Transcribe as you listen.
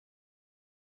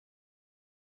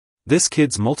This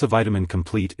Kids Multivitamin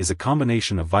Complete is a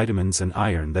combination of vitamins and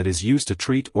iron that is used to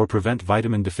treat or prevent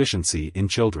vitamin deficiency in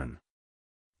children.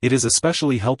 It is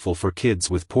especially helpful for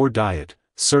kids with poor diet,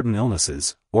 certain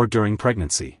illnesses, or during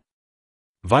pregnancy.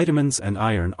 Vitamins and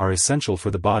iron are essential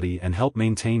for the body and help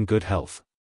maintain good health.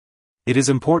 It is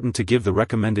important to give the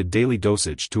recommended daily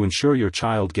dosage to ensure your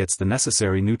child gets the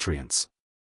necessary nutrients.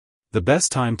 The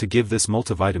best time to give this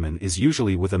multivitamin is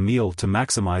usually with a meal to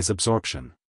maximize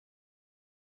absorption.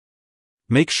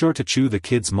 Make sure to chew the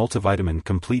Kids Multivitamin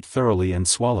Complete thoroughly and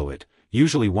swallow it,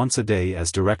 usually once a day as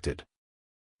directed.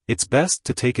 It's best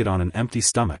to take it on an empty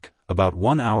stomach, about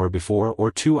 1 hour before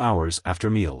or 2 hours after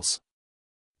meals.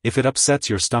 If it upsets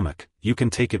your stomach, you can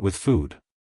take it with food.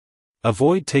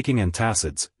 Avoid taking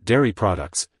antacids, dairy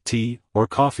products, tea, or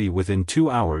coffee within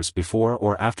 2 hours before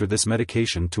or after this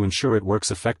medication to ensure it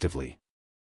works effectively.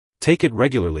 Take it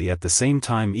regularly at the same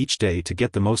time each day to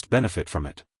get the most benefit from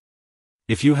it.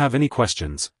 If you have any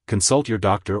questions, consult your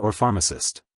doctor or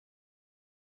pharmacist.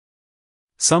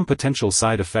 Some potential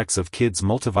side effects of Kids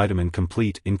Multivitamin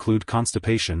Complete include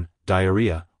constipation,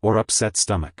 diarrhea, or upset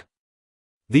stomach.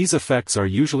 These effects are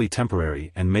usually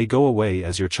temporary and may go away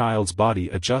as your child's body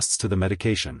adjusts to the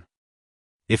medication.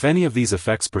 If any of these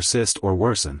effects persist or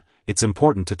worsen, it's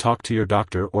important to talk to your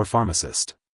doctor or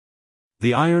pharmacist.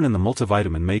 The iron in the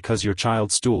multivitamin may cause your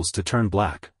child's stools to turn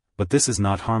black, but this is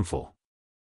not harmful.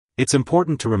 It's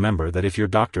important to remember that if your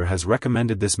doctor has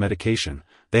recommended this medication,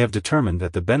 they have determined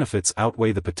that the benefits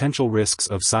outweigh the potential risks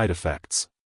of side effects.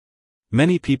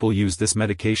 Many people use this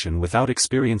medication without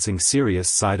experiencing serious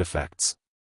side effects.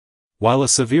 While a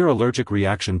severe allergic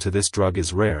reaction to this drug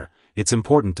is rare, it's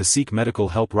important to seek medical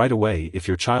help right away if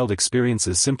your child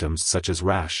experiences symptoms such as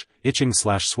rash,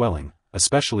 itching/swelling,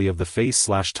 especially of the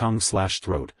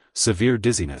face/tongue/throat, severe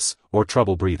dizziness, or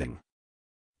trouble breathing.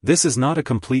 This is not a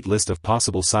complete list of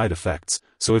possible side effects,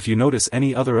 so if you notice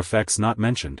any other effects not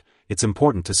mentioned, it's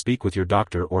important to speak with your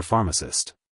doctor or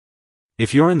pharmacist.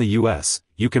 If you're in the US,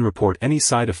 you can report any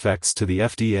side effects to the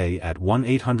FDA at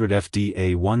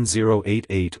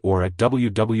 1-800-FDA-1088 or at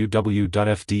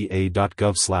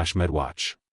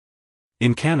www.fda.gov/medwatch.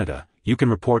 In Canada, you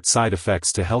can report side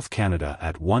effects to Health Canada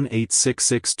at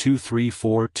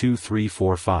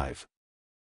 1-866-234-2345.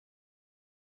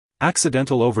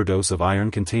 Accidental overdose of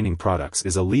iron-containing products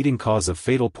is a leading cause of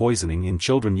fatal poisoning in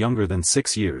children younger than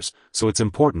 6 years, so it's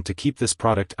important to keep this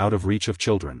product out of reach of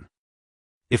children.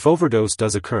 If overdose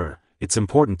does occur, it's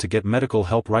important to get medical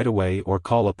help right away or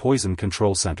call a poison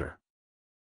control center.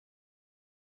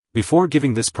 Before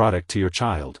giving this product to your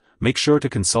child, make sure to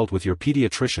consult with your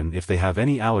pediatrician if they have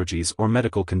any allergies or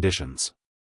medical conditions.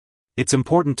 It's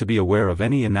important to be aware of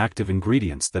any inactive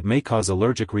ingredients that may cause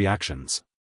allergic reactions.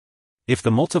 If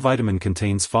the multivitamin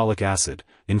contains folic acid,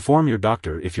 inform your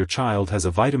doctor if your child has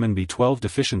a vitamin B12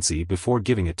 deficiency before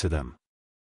giving it to them.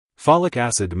 Folic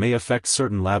acid may affect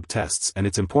certain lab tests and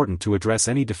it's important to address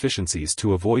any deficiencies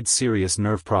to avoid serious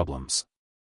nerve problems.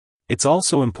 It's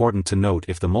also important to note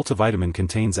if the multivitamin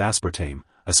contains aspartame,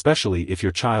 especially if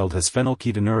your child has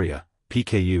phenylketonuria,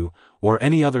 PKU, or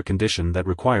any other condition that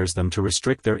requires them to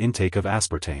restrict their intake of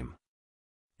aspartame.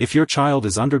 If your child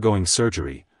is undergoing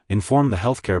surgery, inform the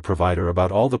healthcare provider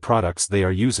about all the products they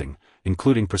are using,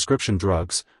 including prescription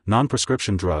drugs,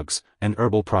 non-prescription drugs, and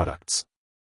herbal products.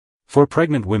 For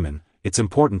pregnant women, it's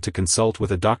important to consult with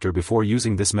a doctor before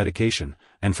using this medication,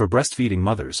 and for breastfeeding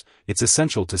mothers, it's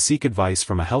essential to seek advice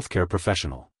from a healthcare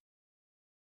professional.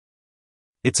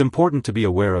 It's important to be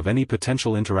aware of any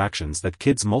potential interactions that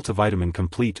Kids Multivitamin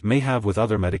Complete may have with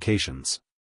other medications.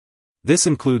 This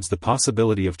includes the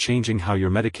possibility of changing how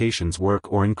your medications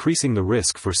work or increasing the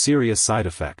risk for serious side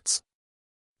effects.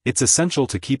 It's essential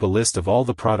to keep a list of all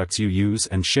the products you use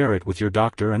and share it with your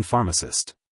doctor and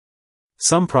pharmacist.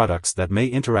 Some products that may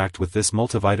interact with this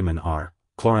multivitamin are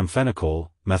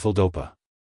chloramphenicol, methyl-dopa.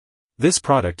 This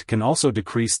product can also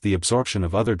decrease the absorption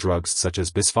of other drugs such as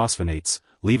bisphosphonates,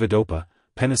 levodopa,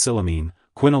 penicillamine,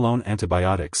 quinolone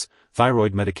antibiotics,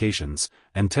 thyroid medications,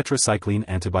 and tetracycline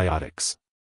antibiotics.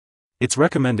 It's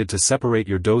recommended to separate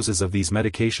your doses of these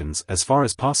medications as far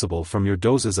as possible from your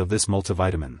doses of this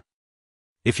multivitamin.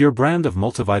 If your brand of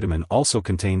multivitamin also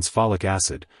contains folic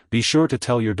acid, be sure to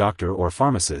tell your doctor or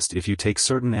pharmacist if you take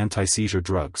certain anti-seizure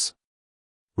drugs.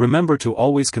 Remember to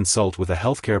always consult with a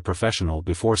healthcare professional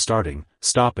before starting,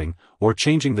 stopping, or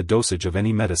changing the dosage of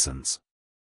any medicines.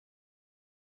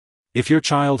 If your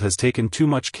child has taken too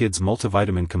much Kids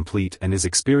Multivitamin Complete and is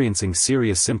experiencing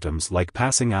serious symptoms like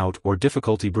passing out or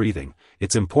difficulty breathing,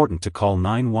 it's important to call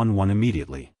 911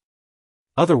 immediately.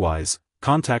 Otherwise,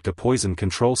 contact a poison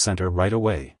control center right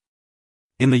away.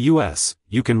 In the US,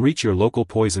 you can reach your local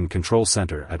poison control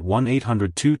center at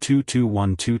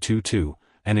 1-800-222-1222,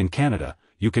 and in Canada,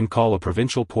 you can call a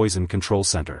provincial poison control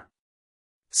center.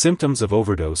 Symptoms of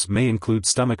overdose may include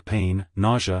stomach pain,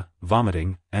 nausea,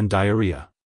 vomiting, and diarrhea.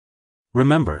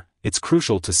 Remember, it's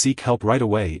crucial to seek help right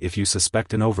away if you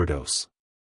suspect an overdose.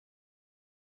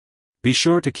 Be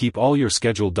sure to keep all your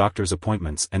scheduled doctor's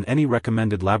appointments and any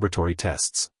recommended laboratory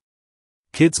tests.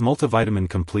 Kids Multivitamin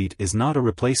Complete is not a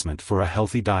replacement for a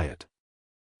healthy diet.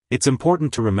 It's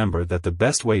important to remember that the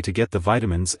best way to get the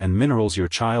vitamins and minerals your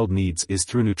child needs is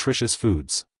through nutritious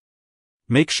foods.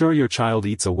 Make sure your child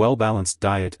eats a well-balanced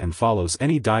diet and follows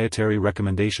any dietary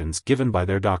recommendations given by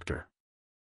their doctor.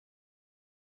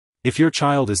 If your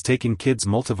child is taking Kids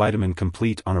Multivitamin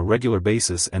Complete on a regular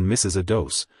basis and misses a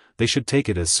dose, they should take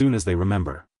it as soon as they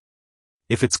remember.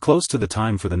 If it's close to the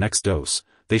time for the next dose,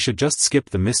 they should just skip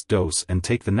the missed dose and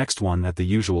take the next one at the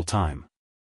usual time.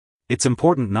 It's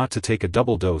important not to take a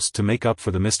double dose to make up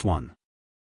for the missed one.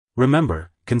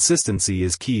 Remember, consistency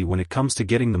is key when it comes to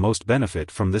getting the most benefit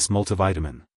from this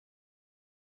multivitamin.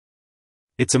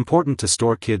 It's important to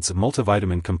store Kids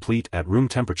Multivitamin Complete at room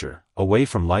temperature, away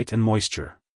from light and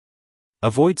moisture.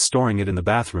 Avoid storing it in the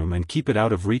bathroom and keep it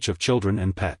out of reach of children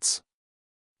and pets.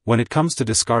 When it comes to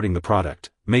discarding the product,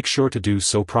 make sure to do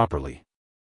so properly.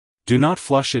 Do not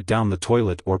flush it down the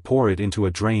toilet or pour it into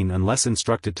a drain unless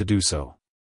instructed to do so.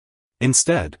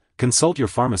 Instead, consult your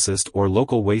pharmacist or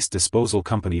local waste disposal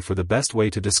company for the best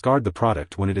way to discard the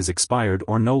product when it is expired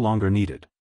or no longer needed.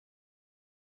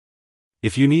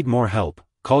 If you need more help,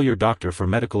 call your doctor for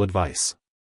medical advice.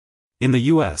 In the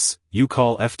US, you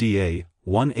call FDA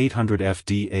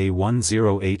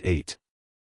 1-800-FDA-1088.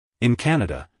 In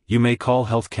Canada, you may call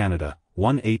Health Canada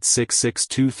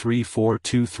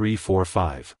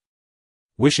 1-866-234-2345.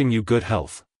 Wishing you good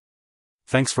health.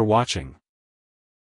 Thanks for watching.